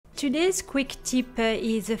Today's quick tip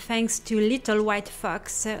is thanks to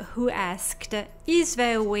LittleWhiteFoxs, who asked, is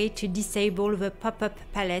there a way to disable the pop-up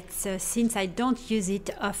palettes since I don't use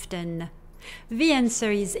it often? The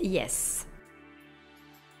answer is yes.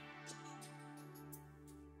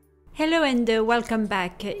 Hello and welcome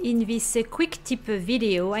back. In this quick tip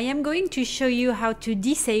video, I am going to show you how to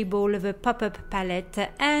disable the pop-up palette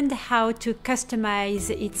and how to customize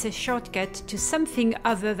its shortcut to something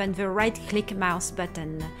other than the right-click mouse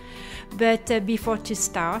button. But before to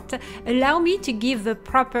start, allow me to give the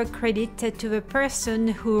proper credit to the person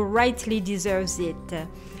who rightly deserves it.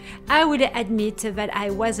 I would admit that I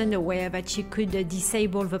wasn't aware that you could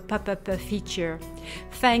disable the pop-up feature.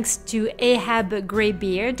 Thanks to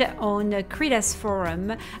AhabGreyBeard on Krita's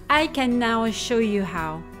forum, I can now show you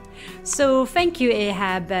how. So thank you,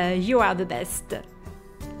 Ahab, you are the best.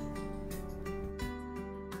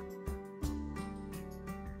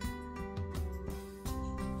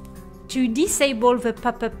 To disable the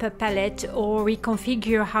pop-up palette or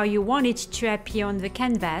reconfigure how you want it to appear on the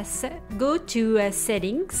canvas, go to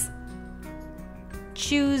Settings,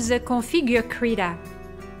 choose Configure Krita,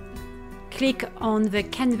 click on the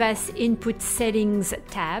Canvas Input Settings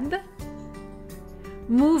tab,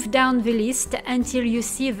 move down the list until you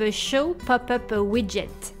see the Show Pop-up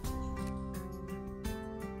widget.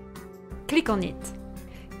 Click on it.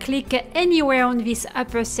 Click anywhere on this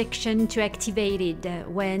upper section to activate it.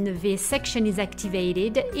 When this section is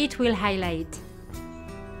activated, it will highlight.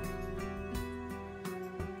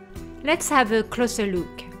 Let's have a closer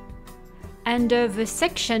look. Under the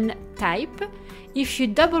section Type, if you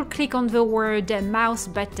double-click on the word Mouse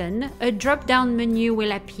button, a drop-down menu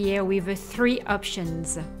will appear with 3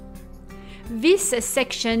 options. This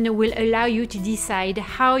section will allow you to decide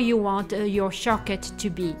how you want your shortcut to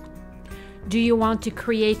be. Do you want to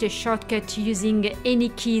create a shortcut using any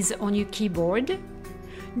keys on your keyboard?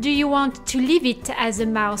 Do you want to leave it as a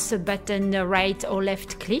mouse button right or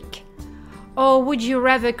left click? Or would you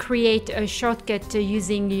rather create a shortcut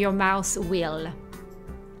using your mouse wheel?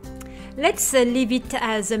 Let's leave it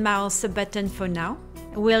as a mouse button for now.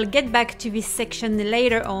 We'll get back to this section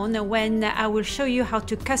later on when I will show you how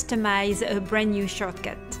to customize a brand new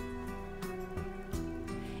shortcut.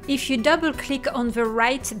 If you double-click on the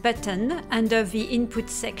right button under the Input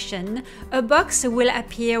section, a box will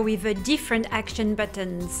appear with different action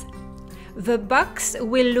buttons. The box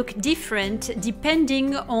will look different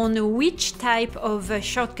depending on which type of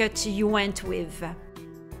shortcut you went with.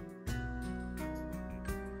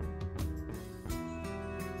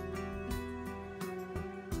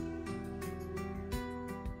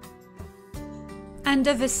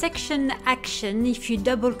 Under the section Action, if you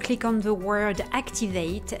double-click on the word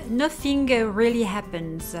Activate, nothing really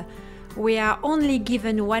happens. We are only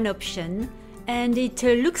given one option, and it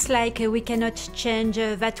looks like we cannot change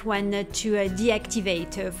that one to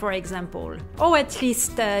deactivate, for example. Or at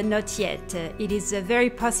least not yet. It is very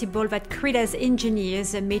possible that Krita's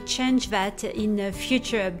engineers may change that in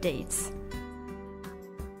future updates.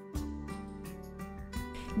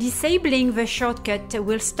 Disabling the shortcut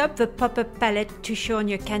will stop the pop-up palette to show on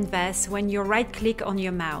your canvas when you right-click on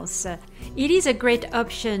your mouse. It is a great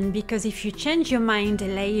option because if you change your mind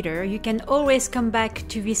later, you can always come back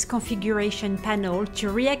to this configuration panel to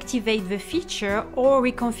reactivate the feature or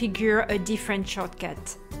reconfigure a different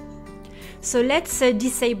shortcut. So let's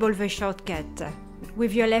disable the shortcut.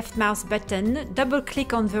 With your left mouse button,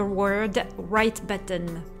 double-click on the word Right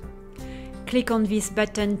button. Click on this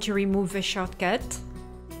button to remove the shortcut.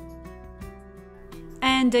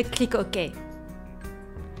 And click OK.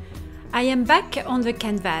 I am back on the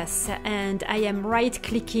canvas and I am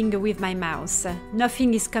right-clicking with my mouse.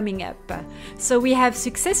 Nothing is coming up. So we have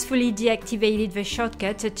successfully deactivated the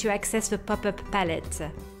shortcut to access the pop-up palette.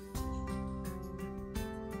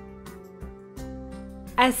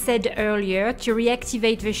 As said earlier, to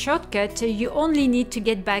reactivate the shortcut, you only need to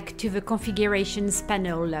get back to the configurations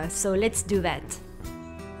panel. So let's do that.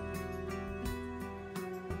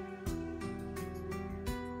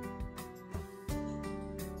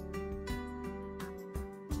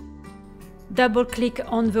 Double-click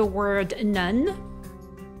on the word None.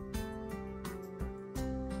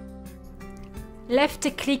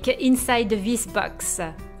 Left-click inside this box.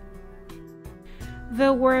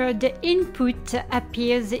 The word Input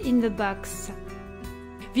appears in the box.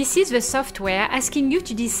 This is the software asking you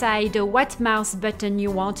to decide what mouse button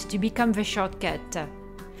you want to become the shortcut.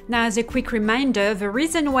 Now, as a quick reminder, the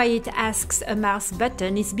reason why it asks a mouse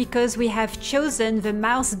button is because we have chosen the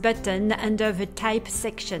mouse button under the Type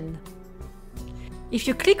section. If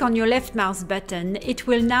you click on your left mouse button, it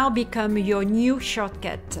will now become your new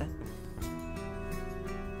shortcut.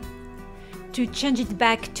 To change it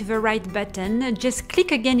back to the right button, just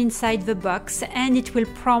click again inside the box and it will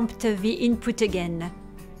prompt the input again.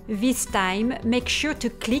 This time, make sure to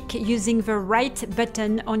click using the right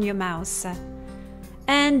button on your mouse.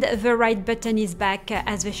 And the right button is back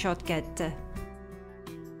as the shortcut.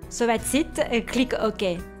 So that's it, click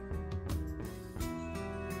OK.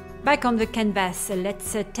 Back on the canvas,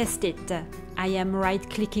 let's test it. I am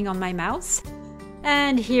right-clicking on my mouse,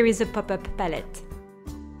 and here is a pop-up palette.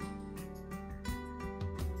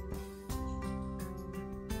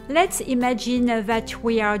 Let's imagine that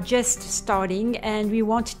we are just starting and we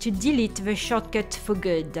want to delete the shortcut for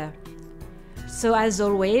good. So as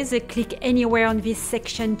always, click anywhere on this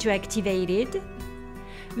section to activate it.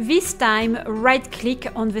 This time,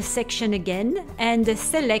 right-click on the section again and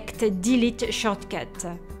select Delete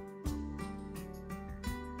Shortcut.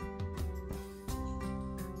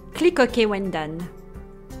 Click OK when done.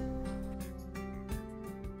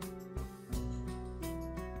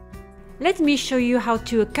 Let me show you how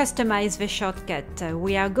to customize the shortcut.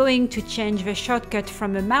 We are going to change the shortcut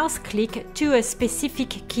from a mouse click to a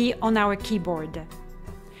specific key on our keyboard.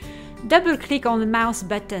 Double-click on the mouse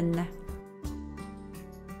button.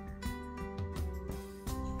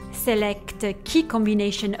 Select Key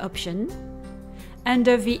Combination option.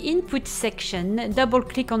 Under the Input section,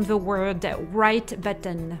 double-click on the word Right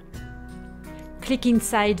button. Click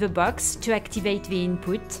inside the box to activate the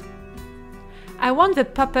input. I want the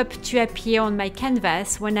pop-up to appear on my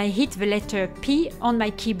canvas when I hit the letter P on my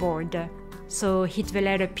keyboard. So hit the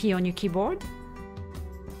letter P on your keyboard.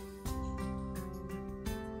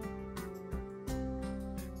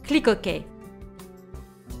 Click OK.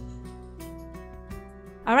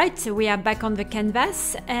 Alright, so we are back on the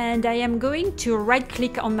canvas and I am going to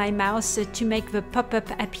right-click on my mouse to make the pop-up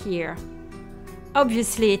appear.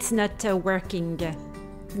 Obviously it's not working.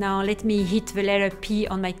 Now let me hit the letter P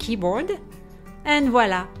on my keyboard. And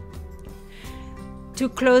voila! To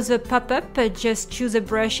close the pop-up, just choose a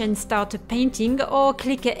brush and start painting or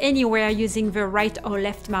click anywhere using the right or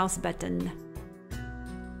left mouse button.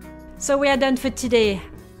 So we are done for today.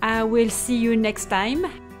 I will see you next time.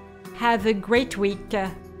 Have a great week.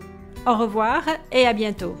 Au revoir et à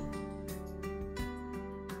bientôt.